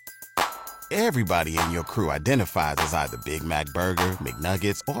Everybody in your crew identifies as either Big Mac Burger,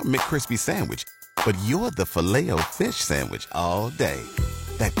 McNuggets, or McCrispy Sandwich. But you're the Filet-O-Fish Sandwich all day.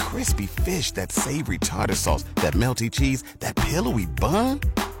 That crispy fish, that savory tartar sauce, that melty cheese, that pillowy bun.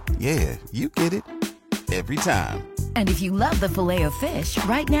 Yeah, you get it. Every time. And if you love the Filet-O-Fish,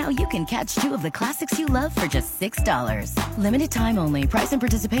 right now you can catch two of the classics you love for just $6. Limited time only. Price and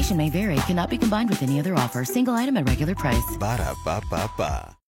participation may vary. Cannot be combined with any other offer. Single item at regular price.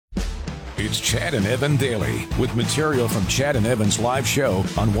 Ba-da-ba-ba-ba. It's Chad and Evan Daily with material from Chad and Evan's live show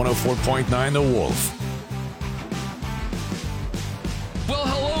on 104.9 The Wolf. Well,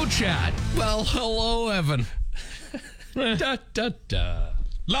 hello, Chad. Well, hello, Evan. Da, da, da.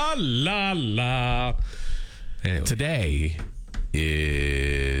 La, la, la. Anyway. Today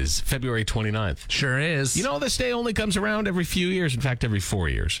is February 29th. Sure is. You know, this day only comes around every few years. In fact, every 4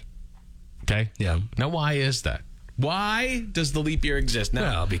 years. Okay? Yeah. Now, why is that? Why does the leap year exist now?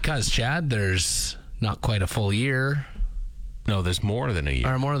 Well, because, Chad, there's not quite a full year. No, there's more than a year.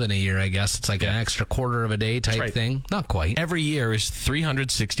 Or more than a year, I guess. It's like an extra quarter of a day type thing. Not quite. Every year is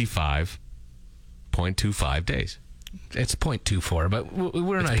 365.25 days. It's 0.24, but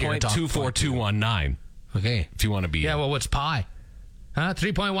we're not here to talk 0.24219. Okay. If you want to be... Yeah, well, what's pi?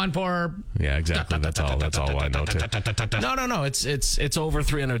 3.14. Yeah, exactly. That's all I know, too. No. It's over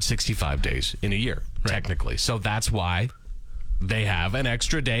 365 days in a year, technically. So that's why they have an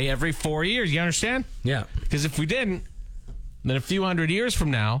extra day every 4 years. You understand? Yeah. Because if we didn't, then a few hundred years from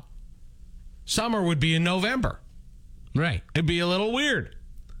now, summer would be in November. Right. It'd be a little weird.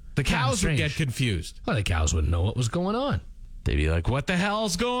 The cows would get confused. Well, the cows wouldn't know what was going on. They'd be like, what the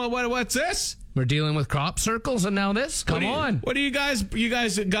hell's going on? What's this? We're dealing with crop circles and now this? Come on. What do you guys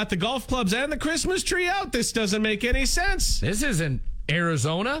got the golf clubs and the Christmas tree out? This doesn't make any sense. This isn't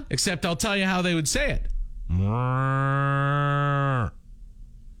Arizona. Except I'll tell you how they would say it.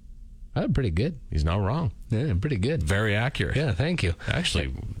 Oh, pretty good. He's not wrong. Yeah, pretty good. Very accurate. Yeah, thank you.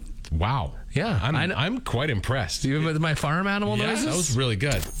 Actually, wow. Yeah. I'm quite impressed. Even with my farm animal noises? That was really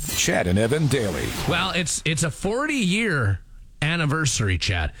good. Chad and Evan Daily. Well, it's a 40-year anniversary,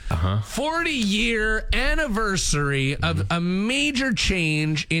 Chad. 40-year anniversary of a major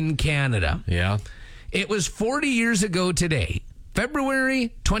change in Canada. Yeah. It was 40 years ago today,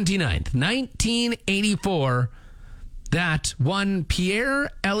 February 29th, 1984, that one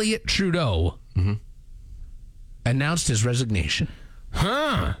Pierre Elliott Trudeau announced his resignation.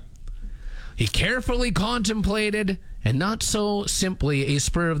 He carefully contemplated, and not so simply a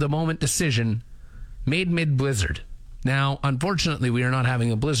spur-of-the-moment decision, made mid-blizzard. Now, unfortunately, we are not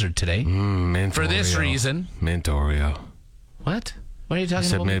having a blizzard today. For this reason. Mint Oreo. What? What are you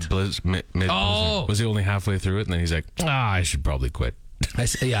talking about? Mid-blizzard. Oh. Was he only halfway through it? And then he's like, I should probably quit.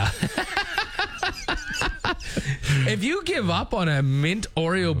 Yeah. If you give up on a mint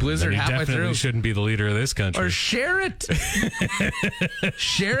Oreo blizzard halfway definitely through, shouldn't be the leader of this country. or share it.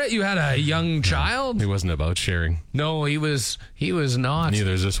 Share it. You had a young child. He wasn't about sharing. No, he was not.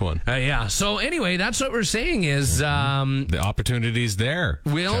 Neither is this one. Yeah. So anyway, that's what we're saying is the opportunity's there.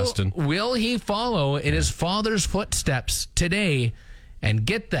 Justin. Will he follow in his father's footsteps today and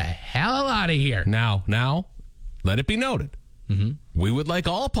get the hell out of here? Now, let it be noted. We would like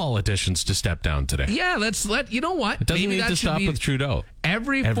all politicians to step down today. Yeah, you know what? It doesn't need to stop with Trudeau.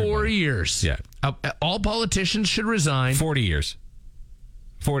 Every 4 years. Yeah. All politicians should resign. 40 years.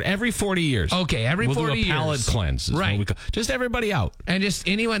 Every 40 years. Okay, every 40 years. We'll do a palate cleanse. Right. Just everybody out. And just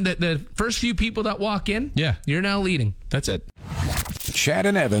anyone, the first few people that walk in, you're now leading. That's it. Chad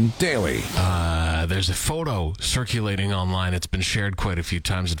and Evan Daily. There's a photo circulating online. It's been shared quite a few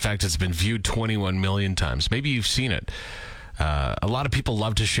times. In fact, it's been viewed 21 million times. Maybe you've seen it. A lot of people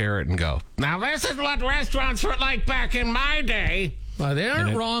love to share it and go, now this is what restaurants were like back in my day. Well, they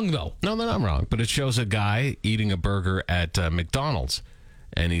aren't wrong, though. No, they're not wrong. But it shows a guy eating a burger at McDonald's,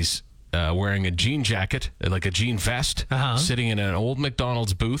 and he's wearing a jean jacket, like a jean vest, sitting in an old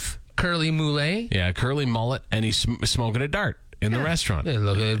McDonald's booth. Curly mullet. Yeah, curly mullet, and he's smoking a dart in the restaurant. They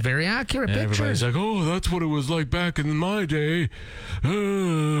look a very accurate and picture. Everybody's like, oh, that's what it was like back in my day.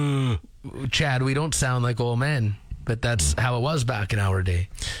 Chad, we don't sound like old men. But that's how it was back in our day.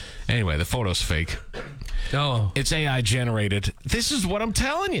 Anyway, the photo's fake. Oh. It's AI generated. This is what I'm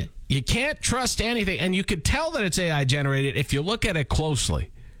telling you. You can't trust anything. And you could tell that it's AI generated if you look at it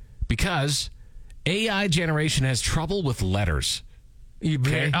closely. Because AI generation has trouble with letters.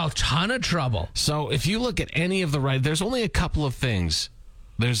 Okay? A ton of trouble. So if you look at any of the there's only a couple of things.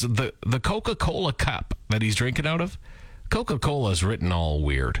 There's the Coca-Cola cup that he's drinking out of. Coca-Cola is written all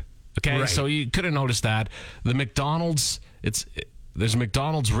weird. Okay, so you could have noticed that. The McDonald's, There's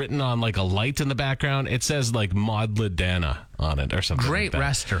McDonald's written on like a light in the background. It says like Maudla Dana on it or something. Great like that.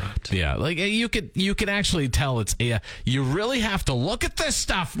 restaurant. Yeah, like you can actually tell it's you really have to look at this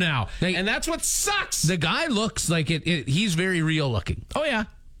stuff now, and that's what sucks. The guy looks like he's very real looking. Oh yeah,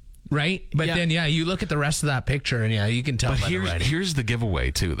 right. But then you look at the rest of that picture, and you can tell. But here's the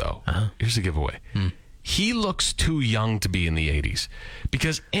giveaway too, though. Here's the giveaway. He looks too young to be in the 80s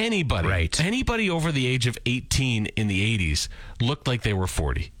because anybody over the age of 18 in the 80s looked like they were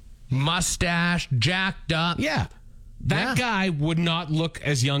 40. Mustache, jacked up. Yeah. That guy would not look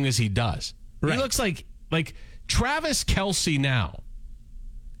as young as he does. Right. He looks like Travis Kelce now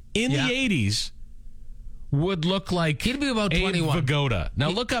in the 80s would look like he'd be about Abe 21. Vigoda. Now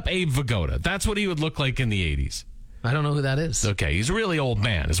look up Abe Vigoda. That's what he would look like in the 80s. I don't know who that is. Okay, he's a really old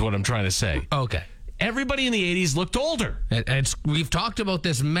man is what I'm trying to say. Okay. Everybody in the 80s looked older. We've talked about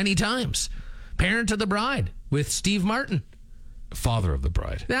this many times. Parent of the Bride with Steve Martin. Father of the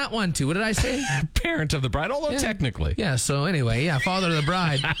Bride. That one, too. What did I say? Parent of the Bride, although technically. Yeah, so anyway, Father of the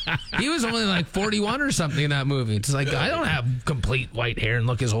Bride. He was only like 41 or something in that movie. It's like, I don't have complete white hair and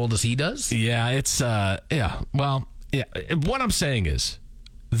look as old as he does. Yeah, it's, Well, what I'm saying is,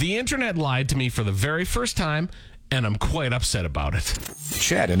 the internet lied to me for the very first time, and I'm quite upset about it.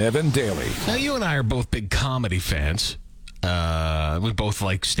 Chad and Evan daily. Now, you and I are both big comedy fans. We both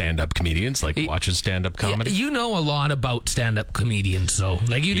like stand-up comedians, like watching stand-up comedy. You know a lot about stand-up comedians, though.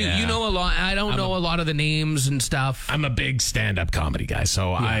 Like, you do. You know a lot. I don't know a lot of the names and stuff. I'm a big stand-up comedy guy,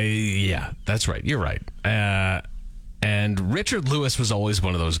 so that's right. You're right. And Richard Lewis was always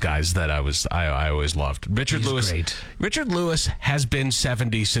one of those guys that I always loved. Richard Lewis. Great. Richard Lewis has been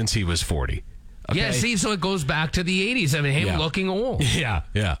 70 since he was 40. Okay? Yeah, see, so it goes back to the 80s. I mean, him looking old. Yeah.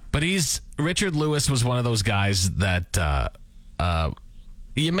 But Richard Lewis was one of those guys that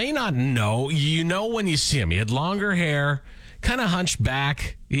you may not know. You know when you see him. He had longer hair, kind of hunched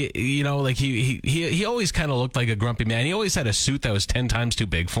back. He always kind of looked like a grumpy man. He always had a suit that was 10 times too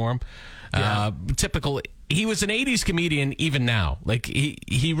big for him. Typical. He was an 80s comedian even now. Like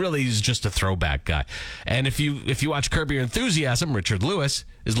he really is just a throwback guy. And if you watch Curb Your Enthusiasm, Richard Lewis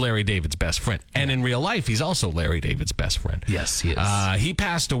is Larry David's best friend. And in real life, he's also Larry David's best friend. Yes, he is. He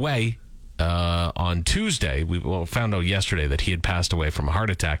passed away on Tuesday. We found out yesterday that he had passed away from a heart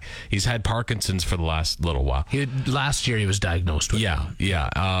attack. He's had Parkinson's for the last little while. Last year he was diagnosed with it.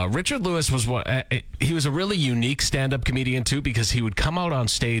 Yeah. Richard Lewis was he was a really unique stand-up comedian too, because he would come out on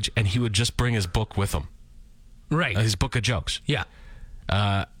stage and he would just bring his book with him. Right. His book of jokes. Yeah.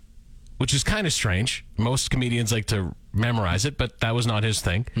 Which is kind of strange. Most comedians like to memorize it, but that was not his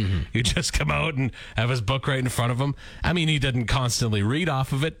thing. Mm-hmm. He'd just come out and have his book right in front of him. I mean, he didn't constantly read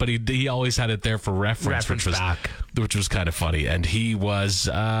off of it, but he always had it there for reference which was kind of funny. And he was,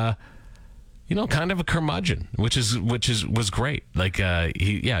 kind of a curmudgeon, which was great. Like,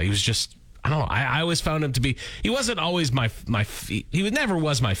 he was just, I don't know. I always found him to be, he wasn't always he never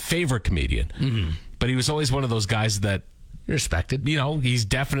was my favorite comedian, but he was always one of those guys that, respected. He's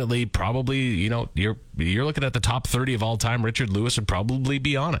definitely probably, you're looking at the top 30 of all time. Richard Lewis would probably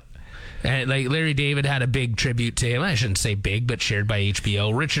be on it. And like Larry David had a big tribute to him. I shouldn't say big, but shared by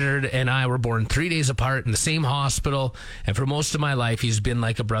HBO. Richard and I were born 3 days apart in the same hospital, and for most of my life, he's been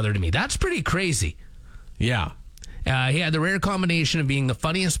like a brother to me. That's pretty crazy. Yeah. He had the rare combination of being the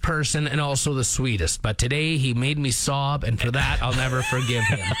funniest person and also the sweetest. But today, he made me sob, and for that, I'll never forgive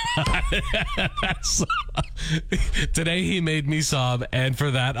him. Today, he made me sob, and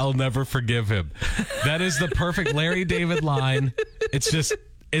for that, I'll never forgive him. That is the perfect Larry David line. It's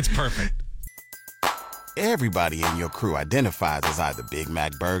perfect. Everybody in your crew identifies as either Big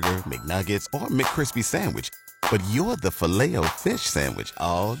Mac Burger, McNuggets, or McCrispy Sandwich. But you're the Filet-O-Fish Sandwich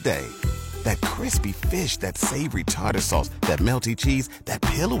all day. That crispy fish, that savory tartar sauce, that melty cheese, that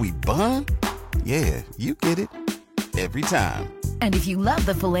pillowy bun. Yeah, you get it. Every time. And if you love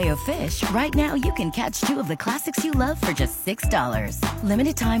the Filet-O-Fish, right now you can catch two of the classics you love for just $6.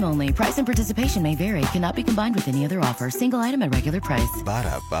 Limited time only. Price and participation may vary. Cannot be combined with any other offer. Single item at regular price.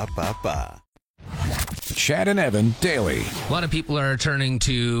 Ba-da-ba-ba-ba. Chad and Evan daily. A lot of people are turning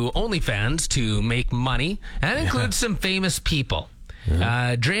to OnlyFans to make money. That includes some famous people.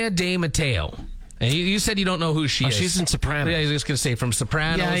 Drea De Matteo. And you said you don't know who she is. She's in Sopranos. Yeah, I was just going to say from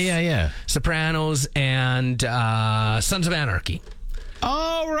Sopranos. Yeah. Sopranos and Sons of Anarchy.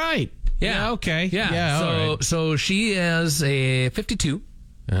 Oh, right. Yeah. Okay. Yeah. Right. So she is a 52,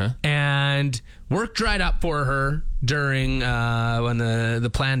 and work dried up for her during when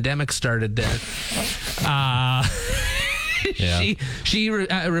the pandemic started there. She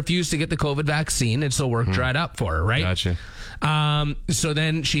refused to get the COVID vaccine, and so work dried up for her, right? Gotcha. So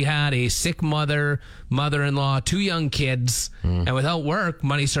then she had a sick mother-in-law, 2 young kids, and without work,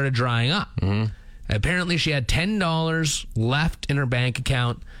 money started drying up. Apparently, she had $10 left in her bank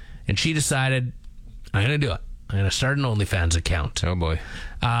account, and she decided, I'm going to do it. I'm going to start an OnlyFans account. Oh, boy.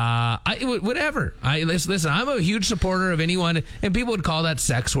 Whatever. Listen, I'm a huge supporter of anyone, and people would call that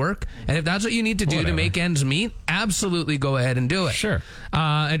sex work. And if that's what you need to do to make ends meet, absolutely go ahead and do it. Sure.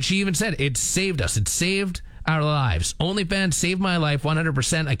 And she even said, it saved us. It saved our lives. OnlyFans saved my life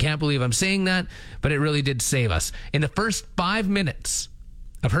 100%. I can't believe I'm saying that, but it really did save us. In the first 5 minutes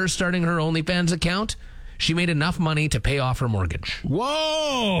of her starting her OnlyFans account, she made enough money to pay off her mortgage.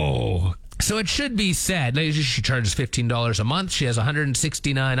 Whoa! So it should be said, she charges $15 a month. She has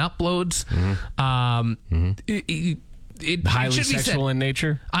 169 uploads. It Highly should be sexual said. In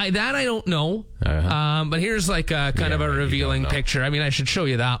nature? I don't know. But here's like a kind of a revealing picture. I mean, I should show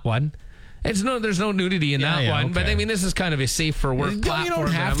you that one. There's no nudity in that one, but I mean, this is kind of a safe for work platform. You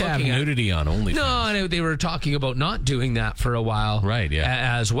don't have to have nudity on OnlyFans. No, they were talking about not doing that for a while, right?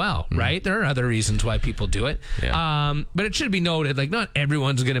 Yeah, as well, right? There are other reasons why people do it, but it should be noted, like not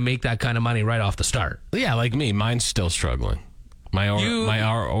everyone's going to make that kind of money right off the start. Yeah, like me, mine's still struggling.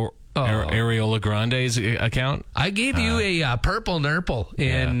 Areola Grande's account. I gave you a purple nurple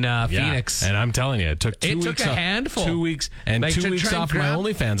in Phoenix. And I'm telling you, it took 2 weeks. It took a handful. 2 weeks. And like 2 weeks off my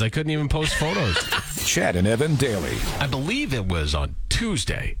OnlyFans. I couldn't even post photos. Chad and Evan daily. I believe it was on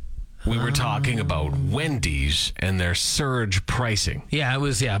Tuesday. We were talking about Wendy's and their surge pricing. Yeah, it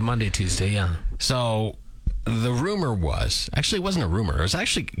was, Monday, Tuesday, yeah. So the rumor was, actually it wasn't a rumor, it was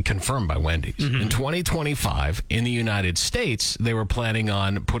actually confirmed by Wendy's. In 2025, in the United States, they were planning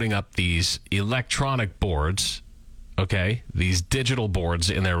on putting up these electronic boards, these digital boards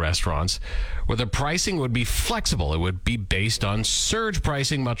in their restaurants, where the pricing would be flexible. It would be based on surge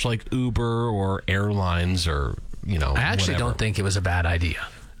pricing, much like Uber or airlines or, I actually don't think it was a bad idea.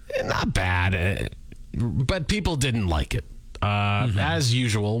 Not bad, but people didn't like it. As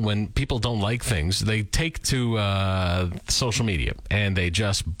usual, when people don't like things, they take to social media and they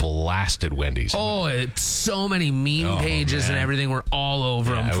just blasted Wendy's. Oh, it's so many meme pages and everything were all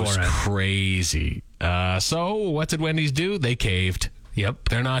over them for it. It was crazy. So what did Wendy's do? They caved. Yep.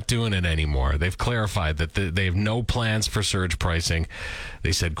 They're not doing it anymore. They've clarified that they have no plans for surge pricing.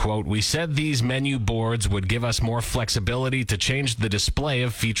 They said, quote, "We said these menu boards would give us more flexibility to change the display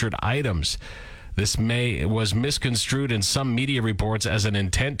of featured items. This was misconstrued in some media reports as an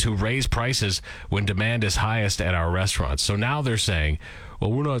intent to raise prices when demand is highest at our restaurants." So now they're saying,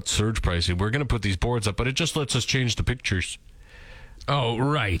 well, we're not surge pricing. We're going to put these boards up, but it just lets us change the pictures. Oh,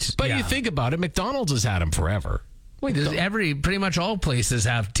 right. But you think about it, McDonald's has had them forever. Wait, pretty much all places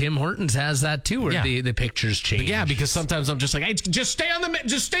have. Tim Hortons has that too, where the pictures change. Yeah, because sometimes I'm just like, hey, just stay on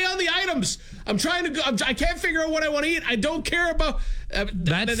the items. I'm trying to go. I can't figure out what I want to eat. I don't care about.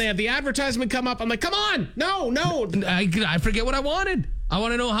 Then they have the advertisement come up. I'm like, come on, no. I forget what I wanted. I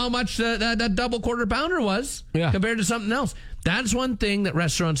want to know how much that double quarter pounder was compared to something else. That's one thing that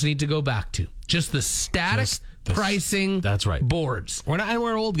restaurants need to go back to. Just the static pricing. That's right. Boards.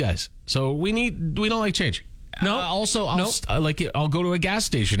 We're old guys, so we don't like change. No. I'll go to a gas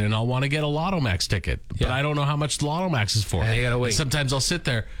station and I'll want to get a Lotto Max ticket, but I don't know how much the Lotto Max is for. Yeah, you gotta wait. And sometimes I'll sit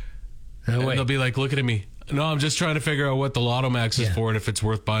there and they'll be like looking at me. No, I'm just trying to figure out what the Lotto Max is for and if it's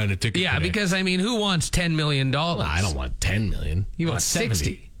worth buying a ticket. Yeah, today. Because I mean, who wants $10 million? I don't want $10 million. You want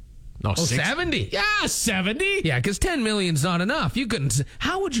 60. No, 70. Yeah, 70. Yeah, because $10 million's not enough. You couldn't.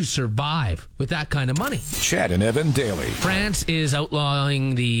 How would you survive with that kind of money? Chad and Evan daily. France is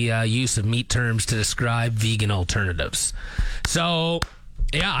outlawing the use of meat terms to describe vegan alternatives. So,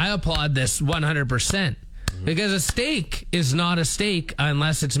 I applaud this 100%. Because a steak is not a steak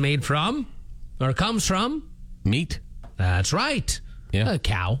unless it's made from or comes from meat. That's right. Yeah. A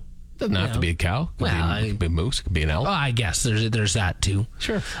cow. Doesn't have to be a cow. It could be a moose. It could be an elk. Oh, I guess there's that too.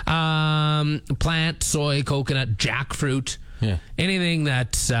 Sure. Plant, soy, coconut, jackfruit. Yeah. Anything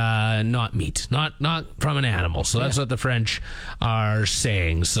that's not meat, not from an animal. So that's what the French are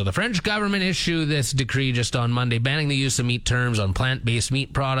saying. So the French government issued this decree just on Monday, banning the use of meat terms on plant-based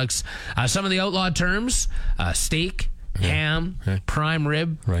meat products. Some of the outlawed terms: steak, ham, prime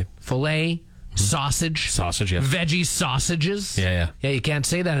rib, filet. Sausage, yeah. Veggie sausages. Yeah. You can't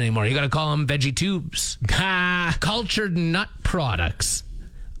say that anymore. You got to call them veggie tubes. Cultured nut products.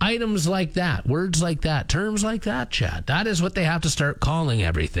 Items like that, words like that, terms like that, Chad. That is what they have to start calling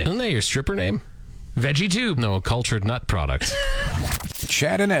everything. Isn't that your stripper name? Veggie tube. No, cultured nut products.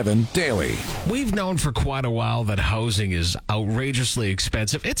 Chad and Evan daily. We've known for quite a while that housing is outrageously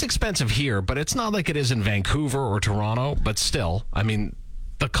expensive. It's expensive here, but it's not like it is in Vancouver or Toronto. But still, I mean,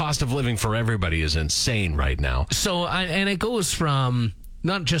 the cost of living for everybody is insane right now. So, and it goes from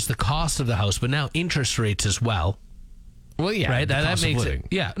not just the cost of the house, but now interest rates as well. Well, yeah, right. That cost of makes living. it.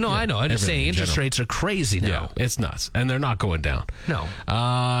 Yeah, no, I know. I'm just saying interest rates are crazy now. Yeah, it's nuts, and they're not going down. No.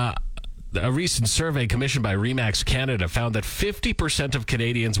 A recent survey commissioned by RE/MAX Canada found that 50% of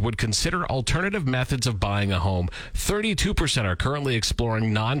Canadians would consider alternative methods of buying a home. 32% are currently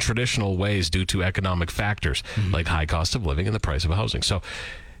exploring non-traditional ways due to economic factors like high cost of living and the price of housing. So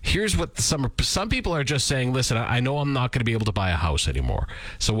here's what some people are just saying, listen, I know I'm not going to be able to buy a house anymore.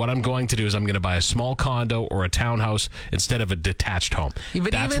 So what I'm going to do is I'm going to buy a small condo or a townhouse instead of a detached home. Yeah,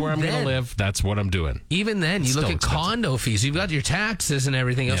 that's where I'm going to live. That's what I'm doing. Even then, you look at condo fees. You've got your taxes and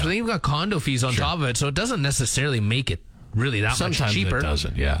everything else, but then you've got condo fees on top of it. So it doesn't necessarily make it really that much cheaper. Sometimes it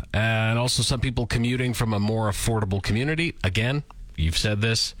doesn't, yeah. And also some people commuting from a more affordable community. Again, you've said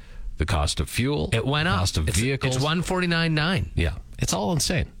this. The cost of fuel. It went up. Cost of vehicles. It's $149.9. Yeah. It's all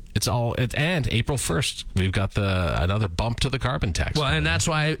insane. And April 1st, we've got another bump to the carbon tax. Well, and that's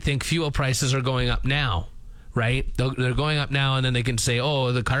why I think fuel prices are going up now, right? They're going up now, and then they can say,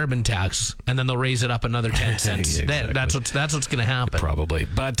 oh, the carbon tax, and then they'll raise it up another 10 cents. Exactly. That's what's going to happen. Probably.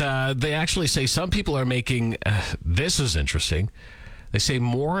 But they actually say some people are making, this is interesting, they say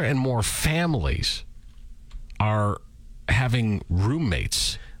more and more families are having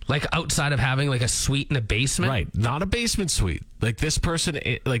roommates. Like outside of having like a suite in a basement? Right. Not a basement suite. Like this person,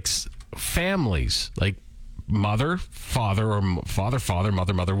 like families, like mother, father, or father,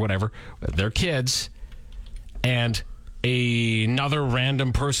 mother, whatever, their kids, and another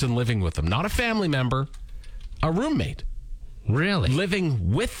random person living with them. Not a family member, a roommate. Really?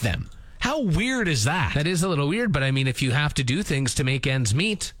 Living with them. How weird is that? That is a little weird, but I mean, if you have to do things to make ends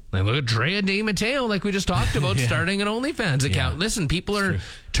meet, like look at Drea De Matteo, like we just talked about, starting an OnlyFans account. Listen, people are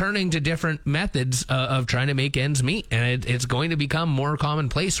turning to different methods of trying to make ends meet, and it's going to become more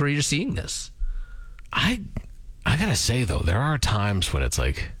commonplace where you're seeing this. I gotta say, though, there are times when it's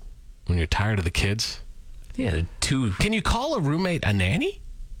like, when you're tired of the kids. Yeah, Can you call a roommate a nanny?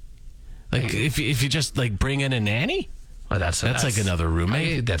 Like, if you just, like, bring in a nanny? Well, that's like another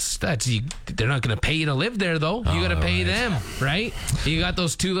roommate. They're not going to pay you to live there, though. You got to pay them, right? You got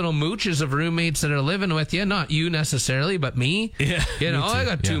those two little mooches of roommates that are living with you. Not you necessarily, but me. Yeah, you know, I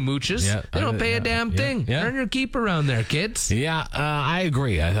got two mooches. Yeah, they don't pay a damn thing. Yeah. Earn your keep around there, kids. Yeah, I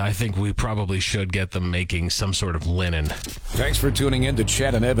agree. I think we probably should get them making some sort of linen. Thanks for tuning in to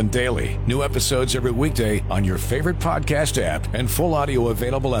Chad and Evan Daily. New episodes every weekday on your favorite podcast app, and full audio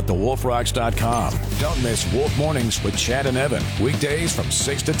available at thewolfrocks.com. Don't miss Wolf Mornings with Chad and Evan, weekdays from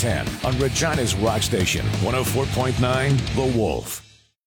 6 to 10 on Regina's Rock Station, 104.9 The Wolf.